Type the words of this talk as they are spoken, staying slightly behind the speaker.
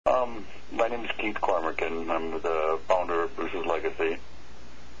My name is Keith Cormican. I'm the founder of Bruce's Legacy.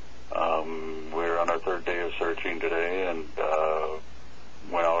 We're on our third day of searching today and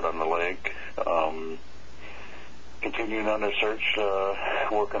went out on the lake. Continuing on the search,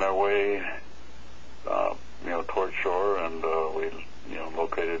 working our way, towards shore, and we,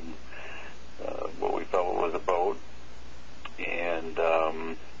 located what we felt was a boat, and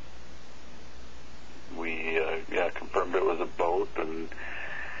we confirmed it was a boat,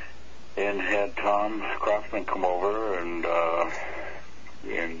 and had Tom Croftsman come over and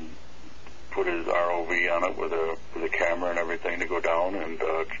put his ROV on it with a camera and everything to go down and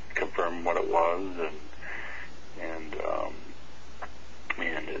confirm what it was, and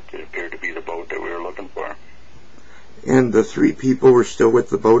it appeared to be the boat that we were looking for. And the three people were still with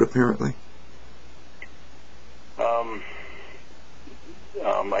the boat, apparently?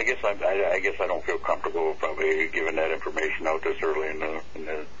 I guess I don't feel comfortable probably giving that information out this early in the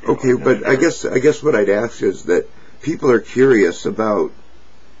okay, but I guess what I'd ask is that people are curious about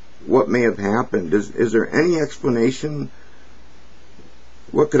what may have happened. Is there any explanation?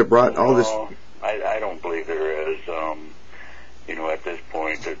 What could have brought all this? I don't believe there is. At this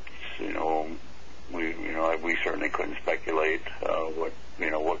point, it's we certainly couldn't speculate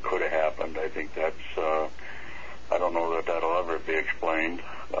what could have happened. I think that's I don't know that that'll ever be explained.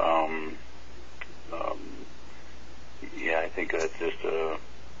 I think that's just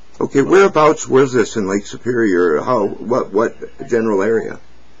okay, whereabouts was this in Lake Superior? What general area?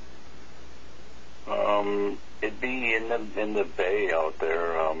 It'd be in the bay out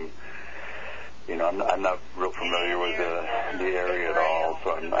there. I'm not real familiar with the area at all,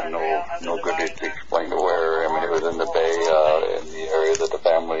 so I'm no good to explain to where. I mean, it was in the bay, in the area that the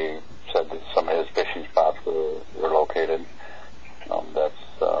family said that some of his fishing spots were located.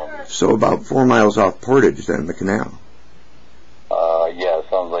 So about 4 miles off Portage, then, the canal. It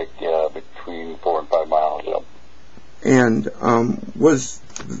sounds like between 4 and 5 miles. Yep. And was,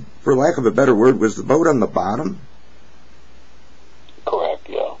 for lack of a better word, was the boat on the bottom? Correct.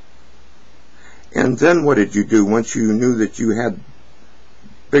 Yeah. And then what did you do once you knew that you had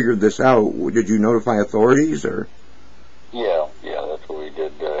figured this out? Did you notify authorities, or? Yeah, that's what we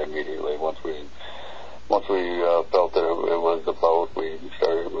did immediately. Once we felt that it was the boat, we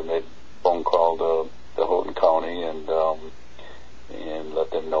made a phone call to Houghton County and let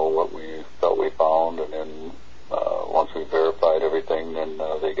them know what we felt we found, and then once we verified everything, then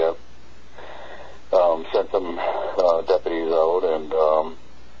they got sent some deputies out,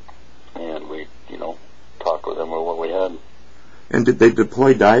 and we talked with them with what we had. And did they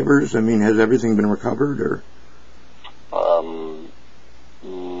deploy divers? I mean, has everything been recovered, or?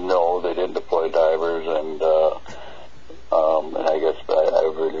 No, they didn't deploy divers, and I guess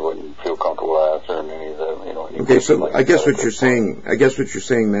I really wouldn't feel comfortable answering any of that. Okay, so I guess what you're saying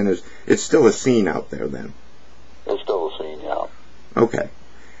then is it's still a scene out there then. It's still a scene, yeah. Okay.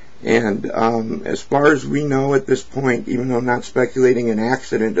 And as far as we know at this point, even though I'm not speculating, an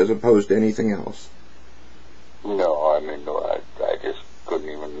accident as opposed to anything else? No, I just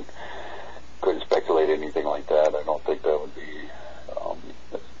couldn't speculate anything like that. I don't think that would be,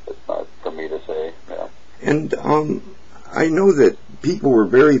 it's not for me to say, yeah. And I know that people were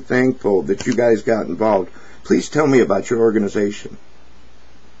very thankful that you guys got involved. Please tell me about your organization.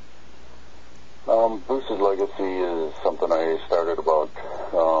 Bruce's Legacy is something I started about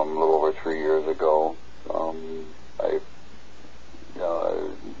a little over 3 years ago. I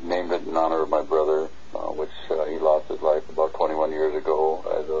named it in honor of my brother, which he lost his life about 21 years ago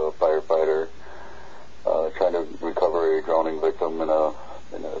as a firefighter, trying to recover a drowning victim in a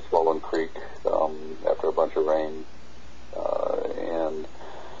swollen creek after a bunch of rain. And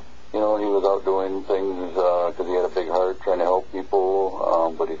he was out doing things because he had a big heart trying to help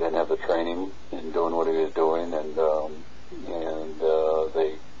people, but he didn't have the training in doing what he was doing, and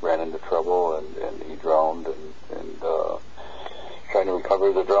they ran into trouble, and he drowned, and trying to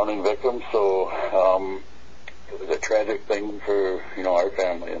recover the drowning victim. So it was a tragic thing for our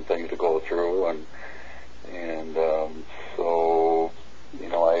family and things to go through, and so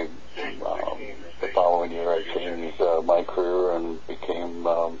I the following year I changed my career and became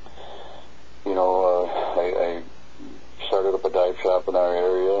I started up a dive shop in our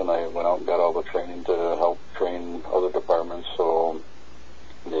area, and I went out and got all the training to help train other departments so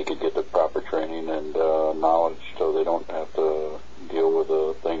they could get the proper training and knowledge so they don't have to deal with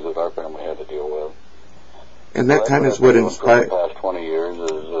the things that our family had to deal with. And that kind of is what inspired... The past 20 years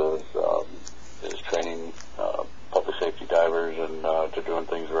is training public safety divers and to doing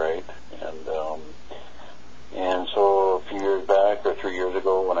things right. And so a few years back, or 3 years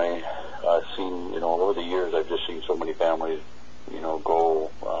ago, when I seen, over the years, I've just seen so many families, go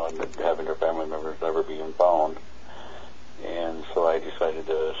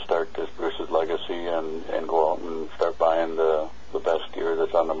start this Bruce's legacy and go out and start buying the best gear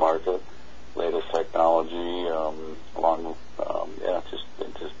that's on the market, latest technology,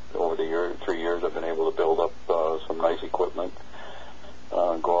 just over the 3 years I've been able to build up some nice equipment,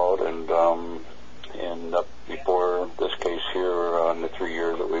 go out and up before this case here, in the 3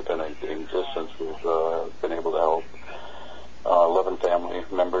 years that we've been in existence, we've been able to help 11 family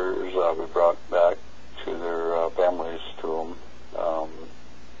members. We brought back to their families to them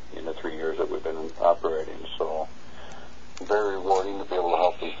in the 3 years that we've been operating. So very rewarding to be able to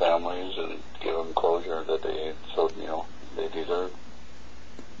help these families and give them closure that they deserve.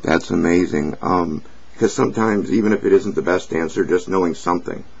 That's amazing. Because sometimes, even if it isn't the best answer, just knowing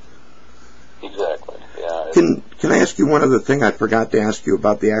something. Exactly. Yeah. Can I ask you one other thing? I forgot to ask you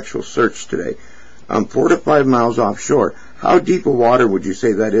about the actual search today. 4 to 5 miles offshore. How deep of water would you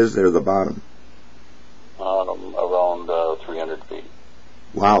say that is there at the bottom? Around 300 feet.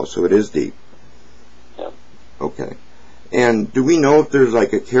 Wow, so it is deep. Yep. Okay. And do we know if there's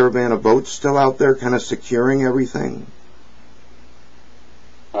like a caravan of boats still out there kind of securing everything?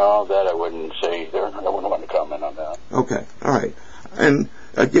 That I wouldn't say either. I wouldn't want to comment on that. Okay. All right. And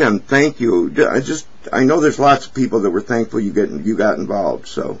again, thank you. I know there's lots of people that were thankful you got involved,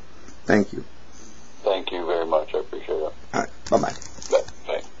 so thank you. Thank you very much. I appreciate it. All right. Bye-bye.